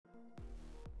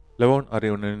Levon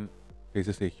Aronian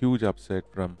faces a huge upset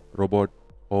from robot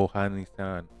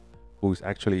Hovhannisyan, who is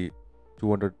actually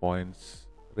 200 points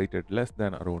rated less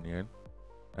than Aronian.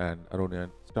 And Aronian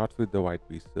starts with the white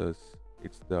pieces.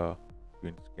 It's the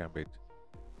Queen's Gambit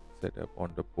set up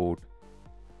on the board,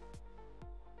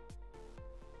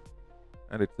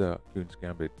 and it's the Queen's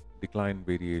Gambit decline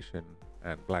variation.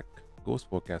 And black goes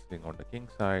for castling on the king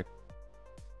side.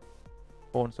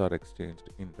 Pawns are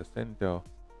exchanged in the center.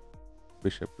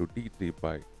 Bishop to d3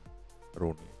 by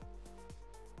Aronian.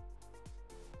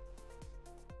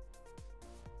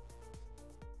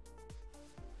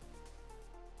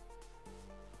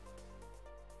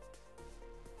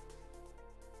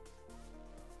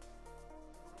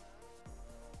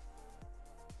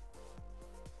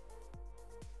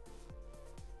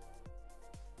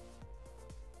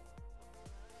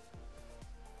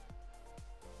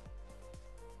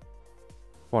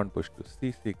 Pawn push to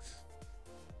c6.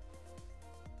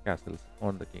 Castles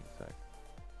on the king side.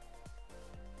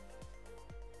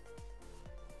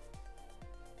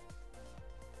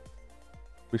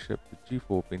 Bishop to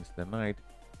g4 pins the knight.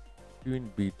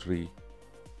 Queen b3.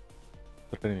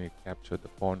 Certainly capture the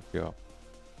pawn here.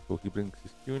 So he brings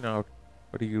his queen out,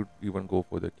 but he would even go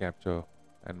for the capture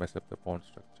and mess up the pawn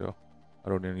structure.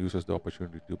 Aronian uses the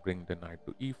opportunity to bring the knight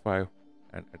to e5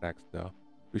 and attacks the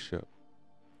bishop,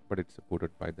 but it's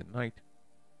supported by the knight.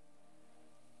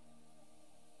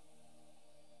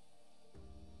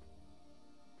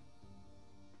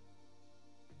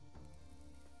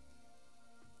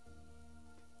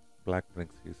 Black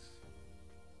brings his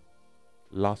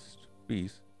last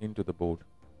piece into the board,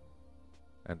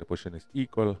 and the position is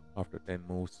equal after 10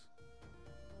 moves.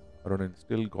 Aronian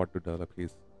still got to develop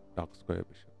his dark square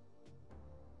bishop.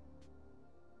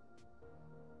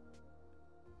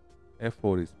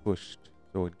 f4 is pushed,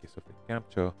 so in case of a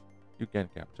capture, you can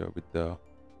capture with the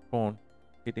pawn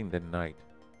hitting the knight,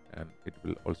 and it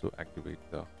will also activate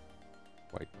the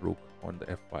white rook on the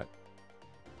f file.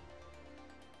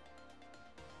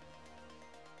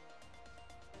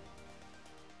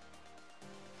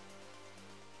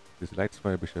 This light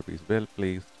square bishop is well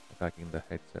placed, attacking the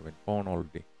h7 pawn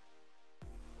already.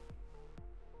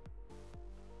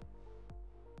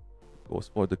 Goes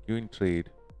for the queen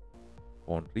trade,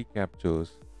 pawn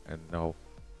recaptures, and now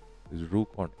this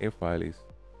rook on a file is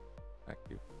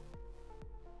active.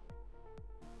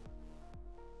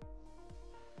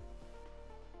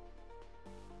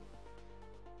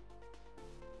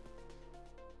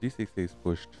 g6 is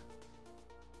pushed.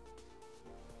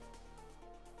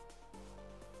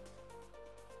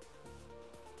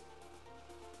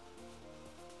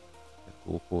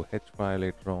 Go for h file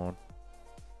later on.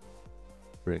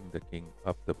 Bring the king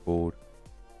up the board.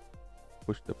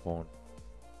 Push the pawn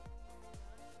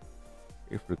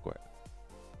if required.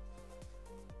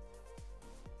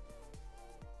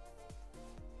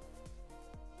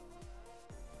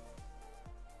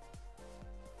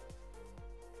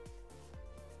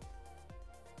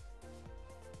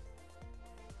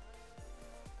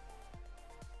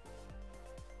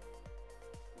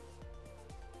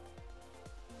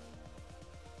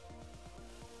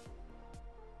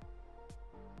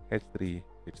 h3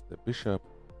 hits the bishop.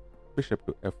 Bishop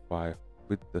to f5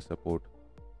 with the support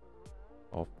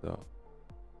of the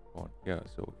pawn here.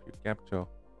 So if you capture,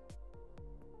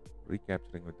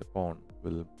 recapturing with the pawn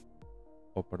will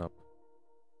open up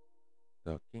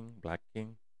the king, black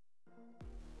king.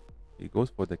 He goes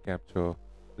for the capture,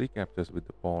 recaptures with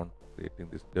the pawn, creating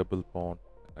this double pawn,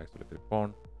 an isolated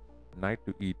pawn. Knight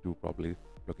to e2, probably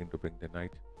looking to bring the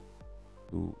knight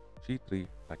to g3,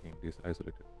 attacking this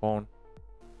isolated pawn.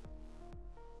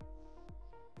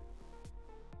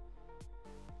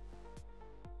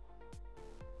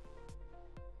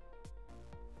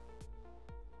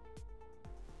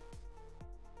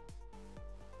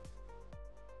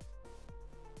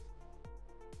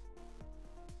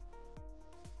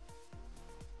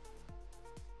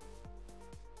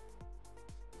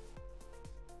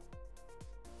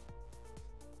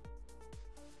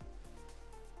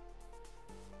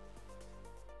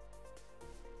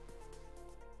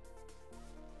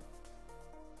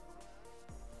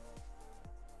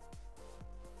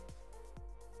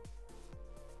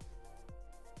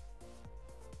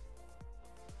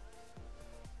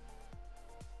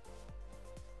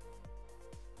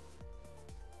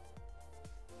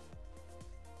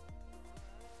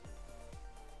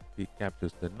 He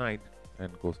captures the knight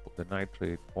and goes for the knight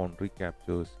trade. Pawn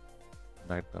recaptures,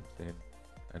 knight comes in,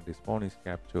 and this pawn is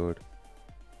captured.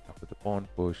 After the pawn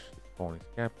push, this pawn is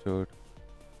captured,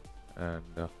 and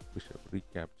bishop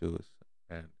recaptures,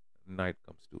 and knight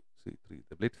comes to c3.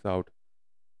 The blitz out.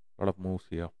 A lot of moves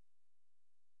here.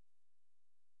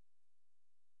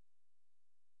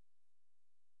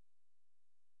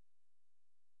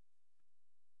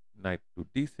 knight to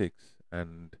d6,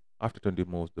 and after 20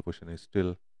 moves, the position is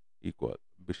still equal.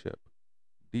 Bishop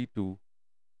d2,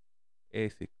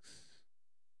 a6,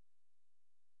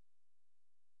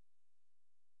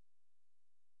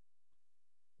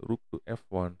 rook to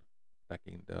f1,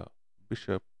 attacking the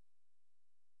bishop,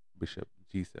 bishop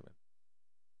g7.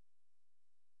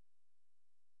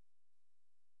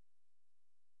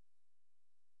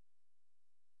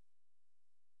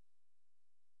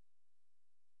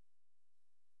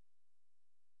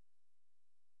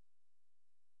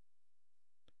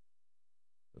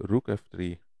 Rook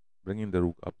f3, bringing the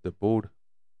rook up the board.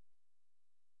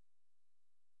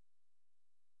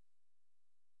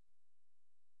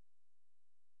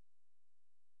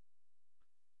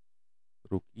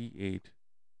 Rook e8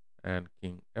 and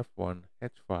king f1,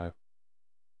 h5,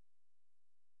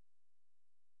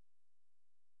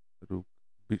 rook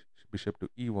bishop to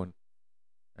e1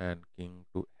 and king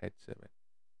to h7,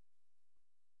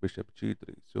 bishop g3.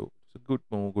 So it's a good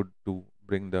move, good to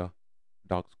bring the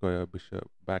dark square bishop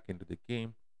back into the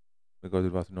game because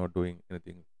it was not doing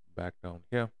anything back down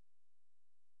here.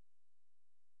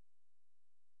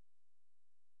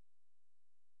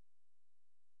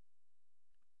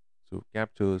 So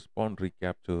captures, pawn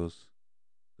recaptures,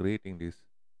 creating this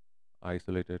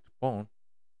isolated pawn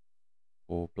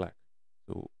for black.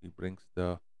 So he brings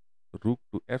the rook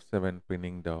to f7,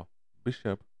 pinning the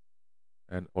bishop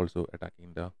and also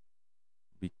attacking the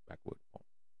weak backward pawn.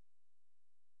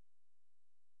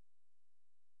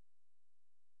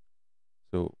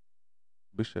 So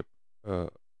bishop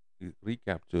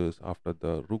recaptures after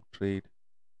the rook trade.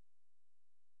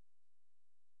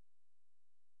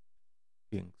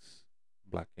 Kings,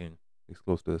 black king is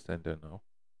close to the center now.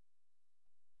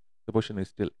 The position is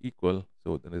still equal,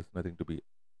 so there is nothing to be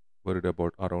worried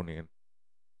about Aronian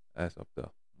as of the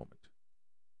moment.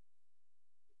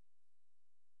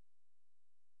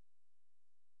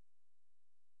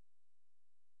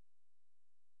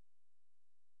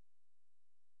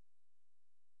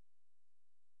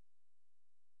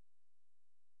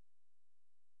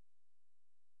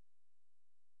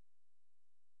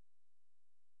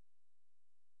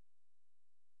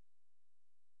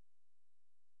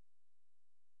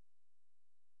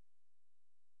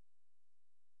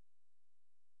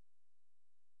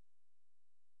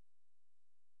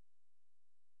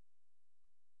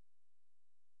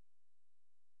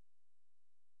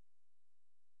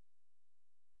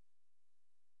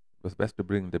 It was best to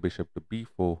bring the bishop to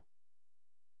b4.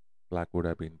 Black would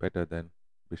have been better than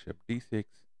bishop d6,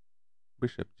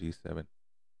 bishop g7,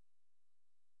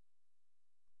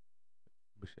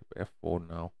 bishop f4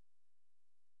 now,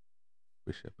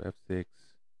 bishop f6. It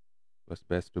was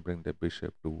best to bring the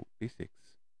bishop to d6,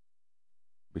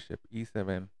 bishop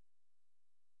e7,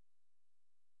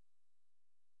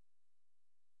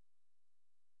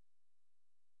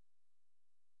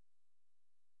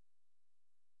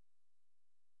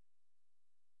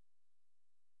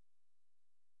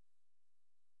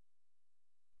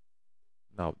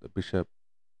 now the bishop,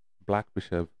 black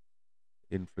bishop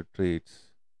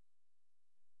infiltrates.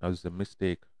 Now this is a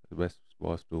mistake. The best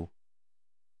was to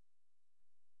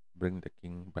bring the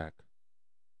king back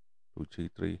to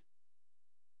g3.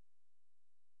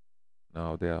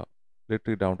 Now they are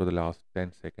literally down to the last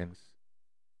 10 seconds.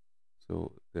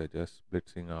 So they're just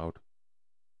blitzing out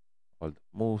all the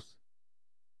moves.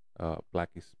 Black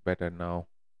is better now.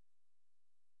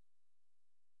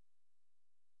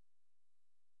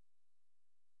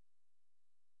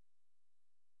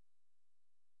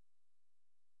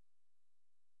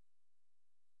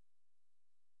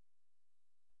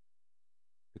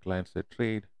 Declines the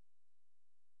trade.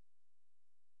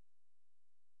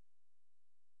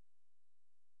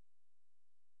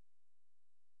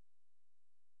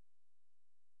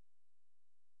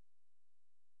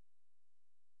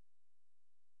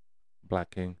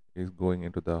 Black king is going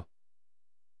into the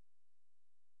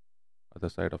other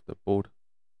side of the board.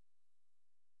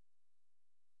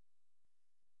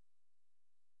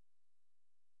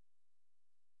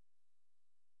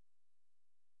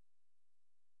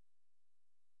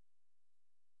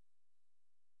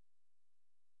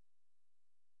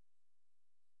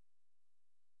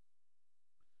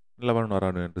 Levon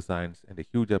Aronian resigns and a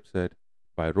huge upset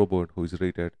by Robert, who is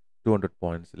rated 200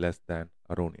 points less than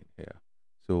Aronian here.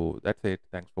 So that's it.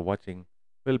 Thanks for watching.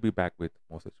 We'll be back with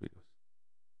more such videos.